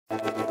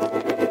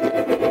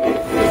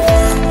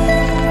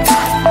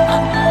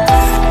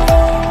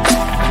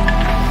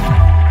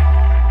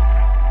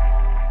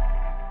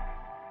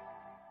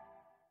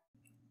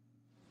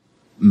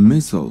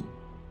Missile,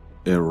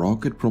 a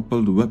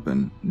rocket-propelled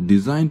weapon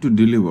designed to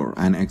deliver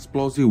an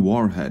explosive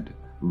warhead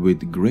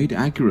with great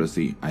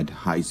accuracy at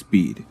high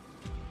speed.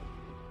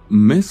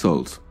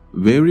 Missiles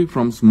vary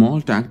from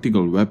small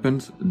tactical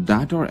weapons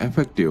that are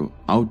effective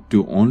out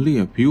to only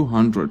a few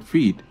hundred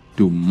feet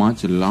to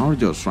much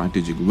larger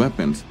strategic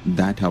weapons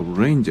that have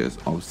ranges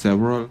of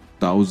several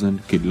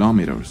thousand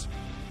kilometers.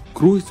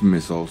 Cruise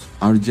missiles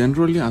are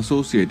generally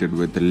associated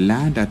with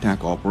land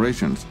attack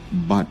operations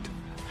but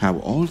have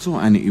also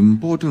an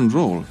important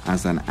role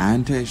as an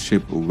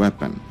anti-ship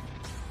weapon.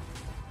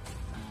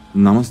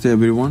 Namaste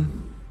everyone.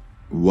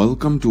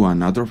 Welcome to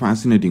another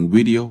fascinating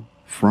video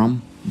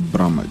from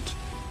Brahmaj.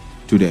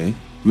 Today,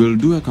 we'll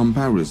do a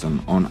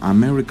comparison on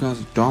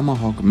America's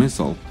Tomahawk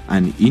missile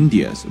and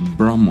India's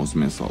Brahmos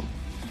missile.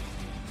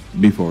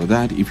 Before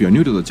that, if you're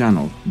new to the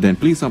channel, then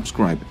please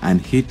subscribe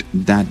and hit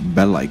that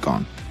bell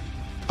icon.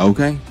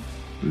 Okay,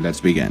 let's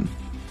begin.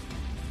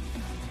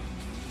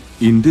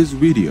 In this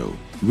video,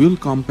 we'll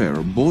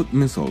compare both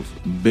missiles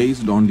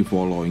based on the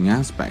following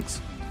aspects: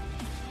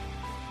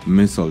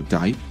 missile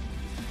type,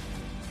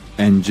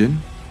 engine,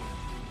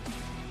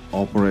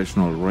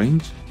 operational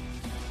range,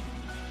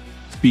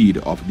 speed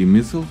of the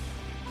missile,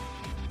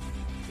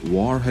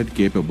 warhead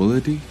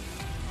capability,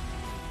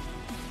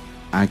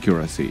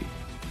 accuracy.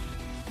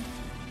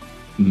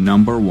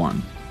 Number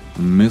 1.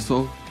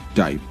 Missile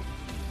type.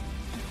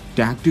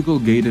 Tactical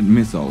guided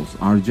missiles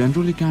are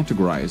generally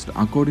categorized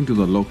according to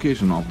the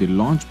location of the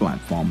launch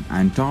platform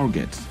and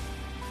targets,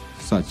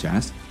 such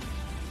as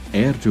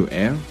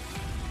air-to-air,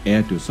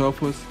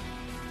 air-to-surface,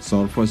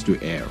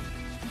 surface-to-air.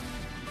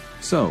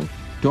 So,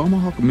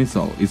 Tomahawk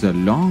missile is a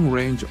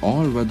long-range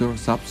all-weather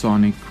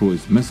subsonic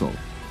cruise missile.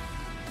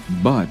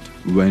 But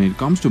when it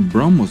comes to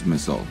Brahmos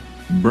missile,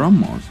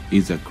 Brahmos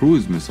is a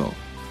cruise missile,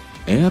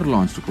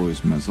 air-launched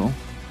cruise missile,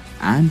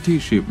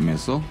 anti-ship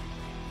missile,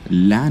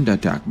 land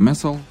attack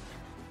missile,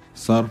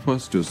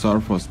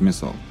 surface-to-surface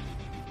missile.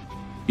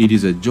 It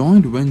is a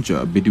joint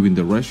venture between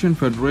the Russian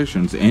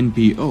Federation's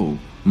NPO,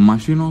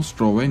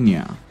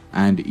 Machino-Strovenia,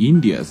 and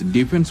India's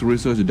Defense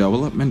Research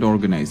Development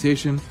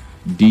Organization,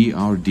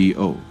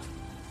 DRDO.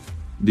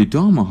 The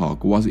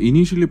Tomahawk was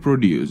initially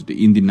produced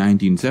in the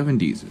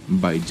 1970s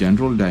by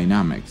General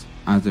Dynamics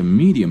as a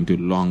medium to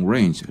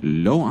long-range,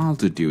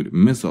 low-altitude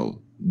missile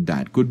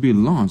that could be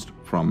launched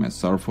from a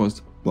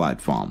surface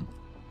platform.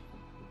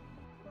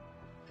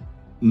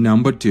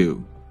 Number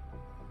 2.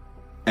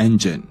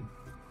 Engine.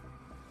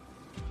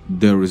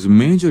 There is a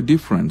major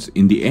difference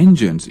in the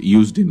engines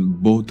used in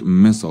both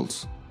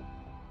missiles.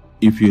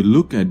 If you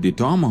look at the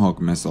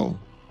Tomahawk missile,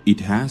 it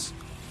has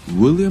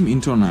Williams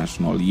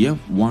International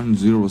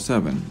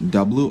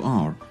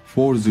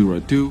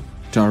F107WR402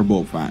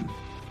 turbofan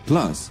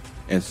plus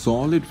a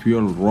solid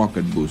fuel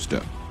rocket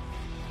booster.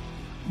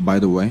 By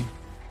the way,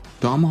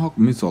 Tomahawk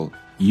missile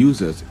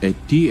uses a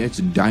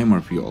TH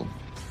dimer fuel.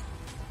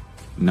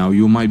 Now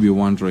you might be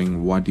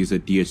wondering what is a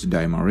TH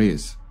dimer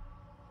is.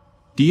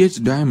 TH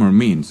dimer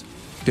means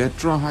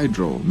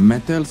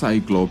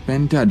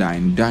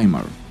tetrahydromethylcyclopentadiene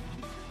dimer.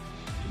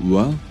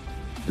 Well,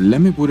 let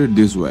me put it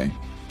this way.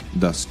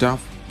 The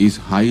stuff is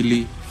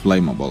highly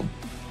flammable.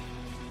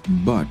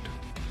 But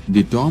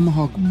the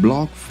Tomahawk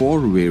Block 4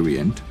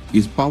 variant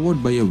is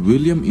powered by a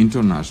Williams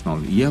International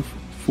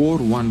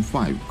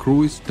F415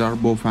 cruise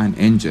turbofan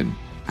engine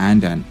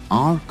and an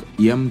ARC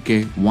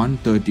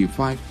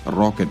Mk135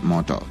 rocket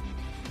motor.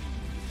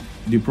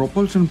 The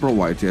propulsion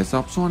provides a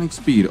subsonic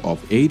speed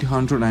of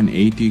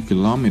 880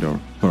 km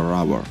per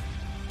hour.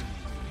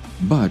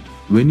 But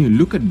when you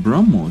look at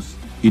Brahmos,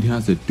 it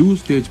has a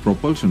two-stage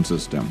propulsion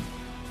system.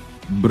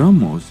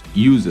 Brahmos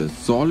uses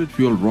solid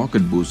fuel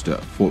rocket booster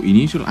for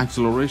initial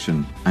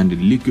acceleration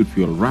and liquid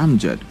fuel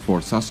ramjet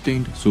for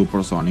sustained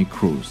supersonic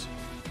cruise.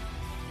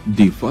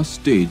 The first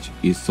stage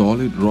is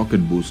solid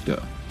rocket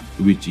booster,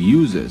 which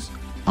uses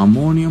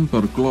ammonium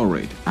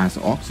perchlorate as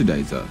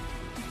oxidizer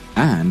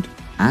and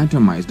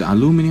atomized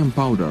aluminum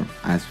powder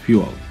as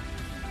fuel.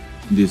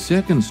 The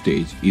second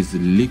stage is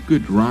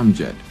liquid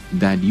ramjet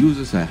that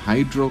uses a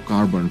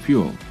hydrocarbon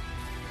fuel.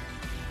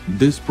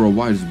 This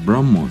provides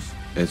Brahmos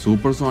a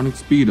supersonic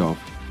speed of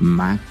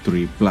Mach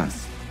 3+,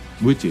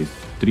 which is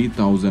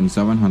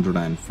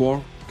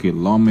 3,704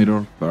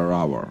 km per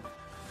hour.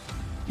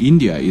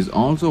 India is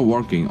also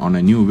working on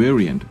a new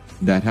variant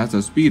that has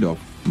a speed of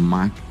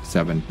Mach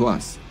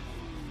 7+.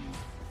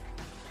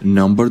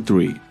 Number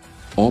 3.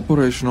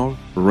 Operational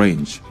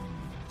range.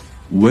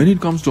 When it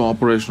comes to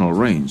operational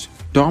range,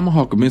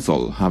 Tomahawk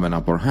missile have an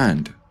upper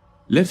hand.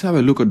 Let's have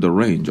a look at the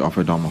range of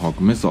a Tomahawk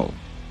missile.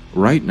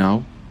 Right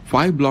now,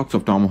 5 blocks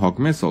of Tomahawk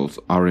missiles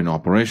are in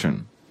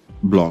operation.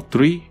 Block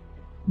 3,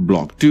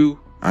 Block 2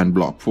 and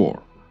Block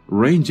 4,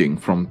 ranging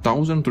from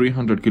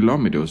 1,300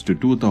 km to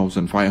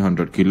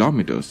 2,500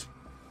 km.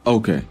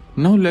 Okay,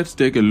 now let's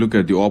take a look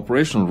at the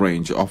operational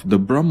range of the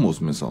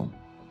Brahmos missile.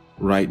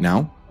 Right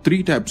now,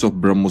 3 types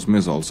of Brahmos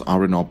missiles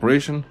are in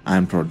operation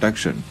and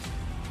production.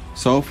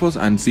 Surface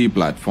and sea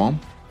platform,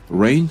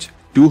 range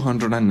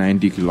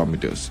 290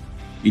 km.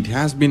 It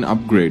has been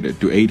upgraded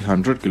to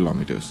 800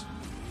 km.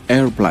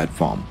 Air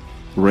platform,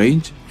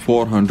 Range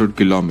 400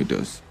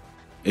 kilometers.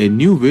 A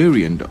new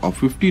variant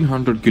of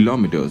 1500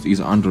 kilometers is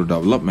under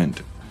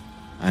development.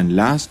 And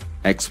last,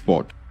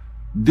 export.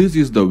 This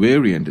is the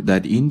variant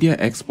that India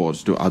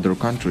exports to other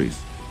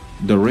countries.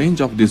 The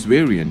range of this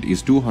variant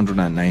is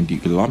 290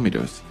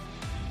 kilometers.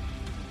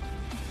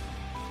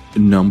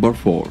 Number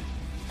 4.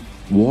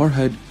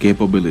 Warhead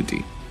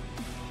capability.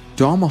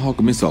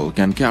 Tomahawk missile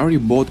can carry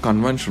both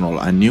conventional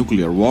and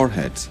nuclear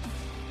warheads.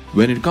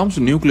 When it comes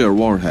to nuclear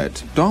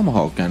warheads,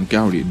 Tomahawk can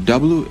carry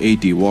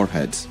W80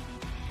 warheads.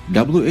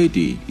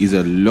 W80 is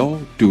a low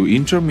to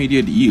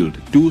intermediate yield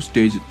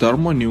two-stage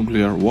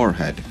thermonuclear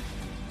warhead.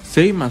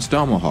 Same as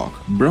Tomahawk,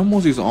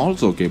 Brahmos is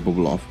also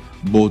capable of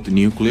both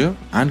nuclear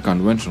and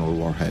conventional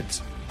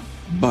warheads.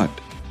 But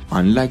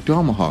unlike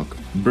Tomahawk,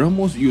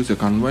 Brahmos uses a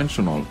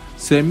conventional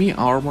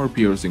semi-armor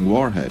piercing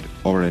warhead,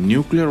 or a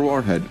nuclear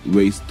warhead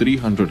weighs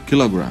 300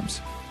 kilograms.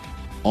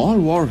 All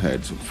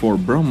warheads for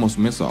Brahmos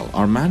missile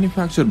are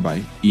manufactured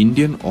by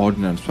Indian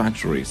ordnance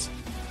factories.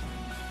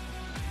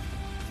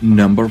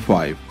 Number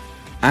 5.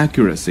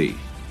 Accuracy.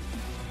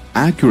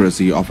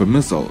 Accuracy of a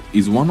missile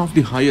is one of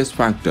the highest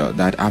factors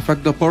that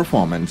affect the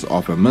performance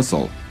of a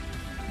missile.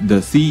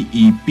 The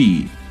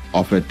CEP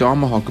of a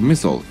Tomahawk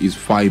missile is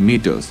 5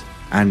 meters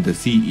and the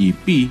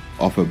CEP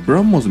of a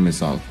Brahmos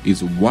missile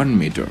is 1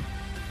 meter.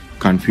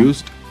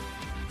 Confused?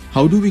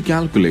 How do we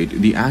calculate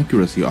the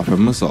accuracy of a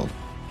missile?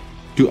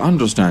 To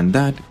understand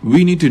that,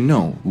 we need to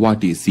know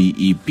what is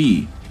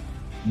CEP.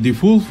 The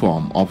full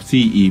form of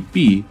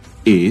CEP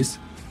is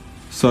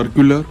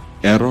Circular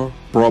Error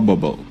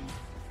Probable,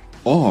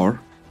 or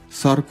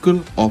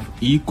Circle of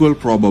Equal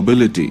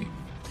Probability.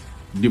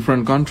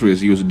 Different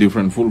countries use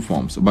different full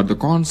forms, but the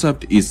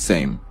concept is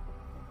same.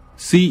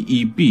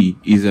 CEP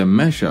is a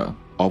measure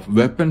of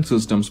weapon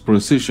system's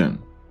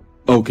precision.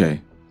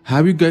 Okay,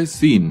 have you guys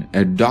seen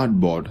a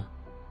dartboard?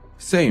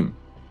 Same.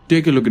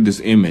 Take a look at this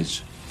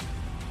image.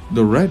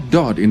 The red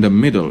dot in the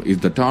middle is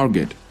the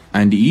target,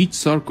 and each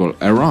circle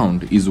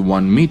around is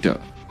 1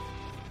 meter.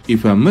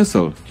 If a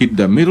missile hit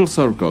the middle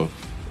circle,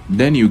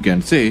 then you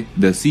can say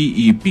the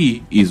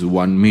CEP is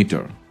 1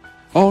 meter.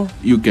 Or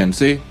you can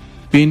say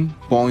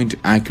pinpoint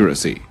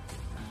accuracy.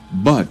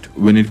 But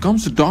when it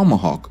comes to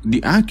Tomahawk,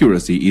 the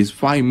accuracy is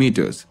 5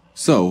 meters.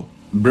 So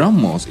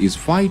Brahmos is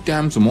 5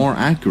 times more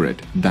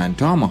accurate than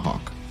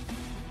Tomahawk.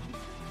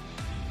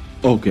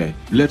 Okay,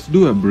 let's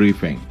do a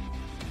briefing.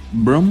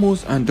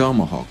 Brahmos and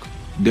Tomahawk,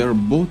 they are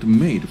both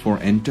made for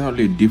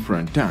entirely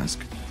different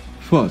tasks.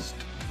 First,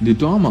 the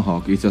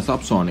Tomahawk is a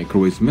subsonic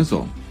cruise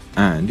missile,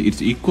 and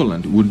its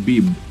equivalent would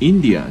be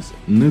India's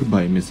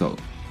Nirbhay missile.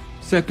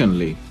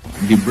 Secondly,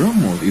 the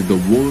Brahmos is the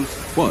world's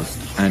first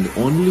and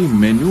only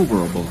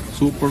maneuverable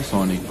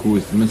supersonic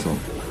cruise missile,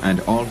 and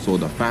also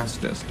the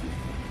fastest.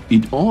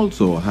 It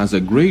also has a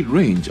great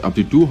range up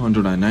to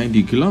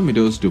 290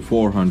 kilometers to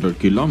 400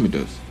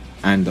 kilometers.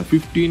 And the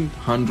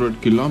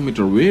 1500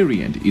 kilometer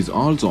variant is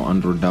also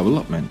under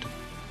development.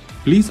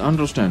 Please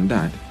understand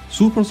that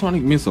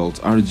supersonic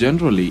missiles are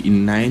generally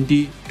in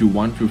 90 to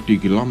 150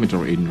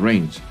 kilometer in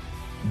range.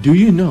 Do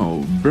you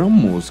know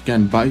Brahmos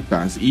can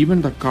bypass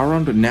even the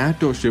current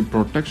NATO ship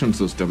protection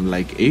system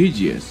like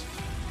Aegis?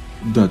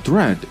 The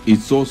threat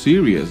is so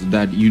serious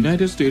that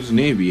United States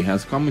Navy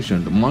has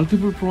commissioned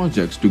multiple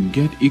projects to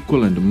get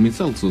equivalent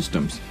missile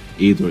systems,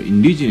 either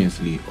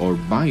indigenously or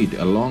buy it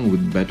along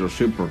with better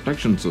ship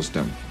protection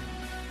system.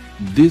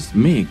 This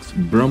makes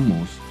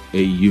Brahmos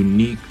a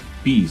unique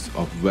piece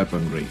of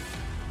weaponry.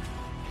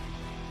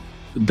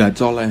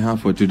 That's all I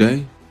have for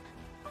today.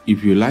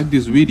 If you like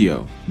this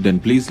video, then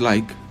please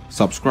like,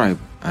 subscribe,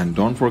 and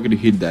don't forget to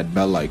hit that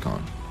bell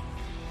icon.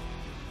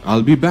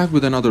 I'll be back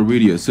with another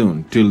video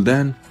soon. Till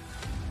then,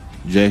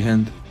 Jai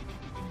Hind,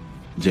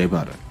 Jai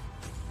Bharat.